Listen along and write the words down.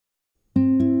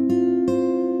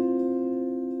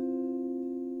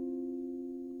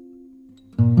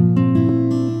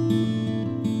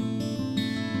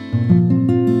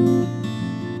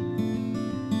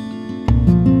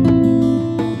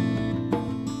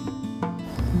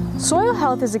Soil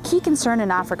health is a key concern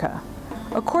in Africa.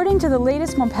 According to the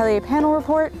latest Montpellier panel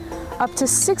report, up to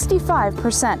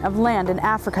 65% of land in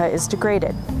Africa is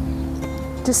degraded.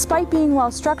 Despite being well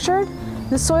structured,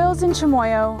 the soils in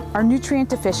Chimoio are nutrient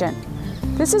deficient.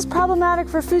 This is problematic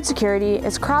for food security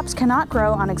as crops cannot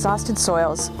grow on exhausted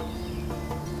soils.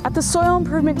 At the soil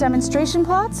improvement demonstration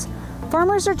plots,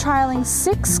 farmers are trialing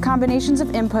 6 combinations of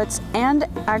inputs and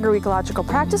agroecological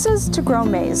practices to grow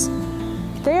maize.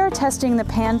 They are testing the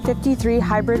PAN 53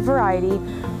 hybrid variety,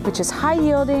 which is high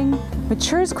yielding,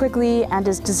 matures quickly, and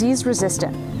is disease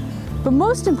resistant. But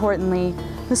most importantly,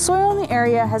 the soil in the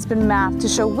area has been mapped to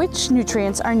show which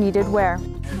nutrients are needed where.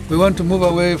 We want to move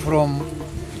away from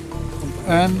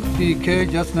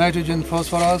NPK, just nitrogen,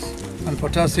 phosphorus, and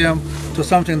potassium, to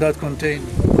something that contains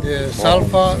the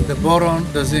sulfur, the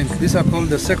boron, the zinc. These are called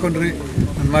the secondary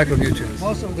and micronutrients.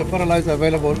 Most of the fertilizers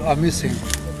available are missing,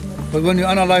 but when you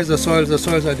analyze the soils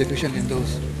are deficient in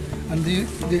those. And you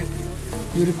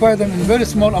require them in very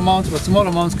small amounts, but small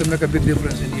amounts can make a big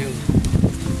difference in yield.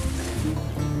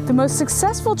 The most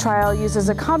successful trial uses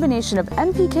a combination of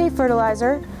NPK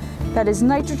fertilizer, that is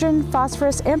nitrogen,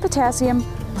 phosphorus, and potassium,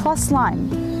 plus lime.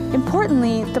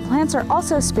 Importantly, the plants are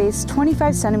also spaced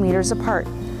 25 centimeters apart.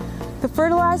 The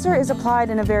fertilizer is applied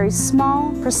in a very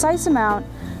small, precise amount,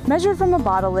 measured from a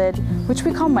bottle lid, which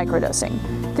we call microdosing.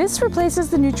 This replaces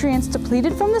the nutrients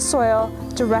depleted from the soil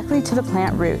directly to the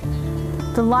plant root.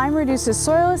 The lime reduces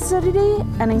soil acidity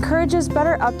and encourages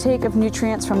better uptake of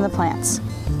nutrients from the plants.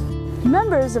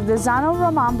 Members of the Zano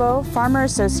Romambo Farmer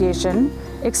Association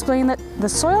explain that the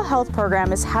soil health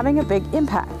program is having a big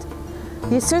impact.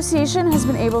 The association has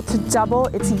been able to double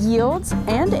its yields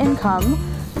and income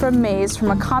from maize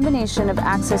from a combination of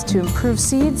access to improved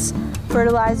seeds,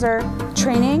 fertilizer,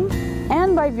 training,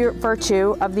 and by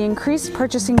virtue of the increased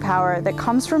purchasing power that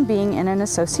comes from being in an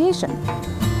association.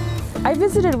 I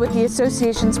visited with the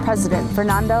association's president,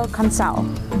 Fernando Cansal.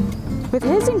 With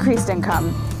his increased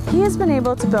income, he has been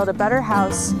able to build a better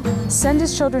house, send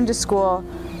his children to school,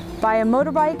 buy a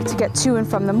motorbike to get to and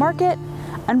from the market,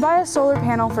 and buy a solar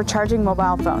panel for charging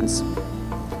mobile phones.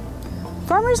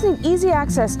 Farmers need easy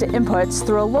access to inputs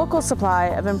through a local supply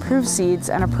of improved seeds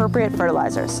and appropriate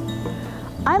fertilizers.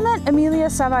 I met Emilia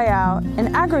Savayao,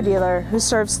 an agro-dealer who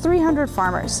serves 300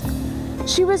 farmers.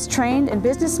 She was trained in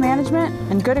business management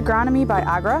and good agronomy by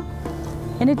Agra.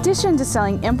 In addition to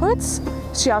selling inputs,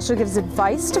 she also gives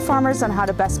advice to farmers on how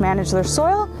to best manage their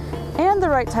soil and the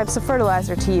right types of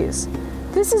fertilizer to use.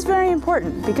 This is very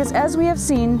important because, as we have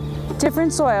seen,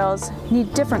 different soils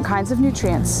need different kinds of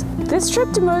nutrients. This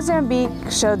trip to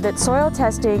Mozambique showed that soil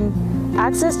testing,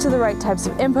 access to the right types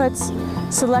of inputs,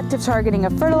 selective targeting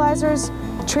of fertilizers,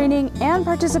 training, and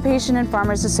participation in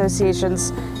farmers' associations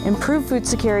improve food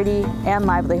security and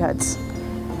livelihoods.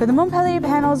 For the Montpellier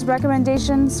panel's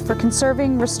recommendations for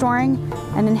conserving, restoring,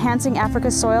 and enhancing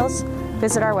Africa's soils,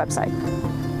 visit our website.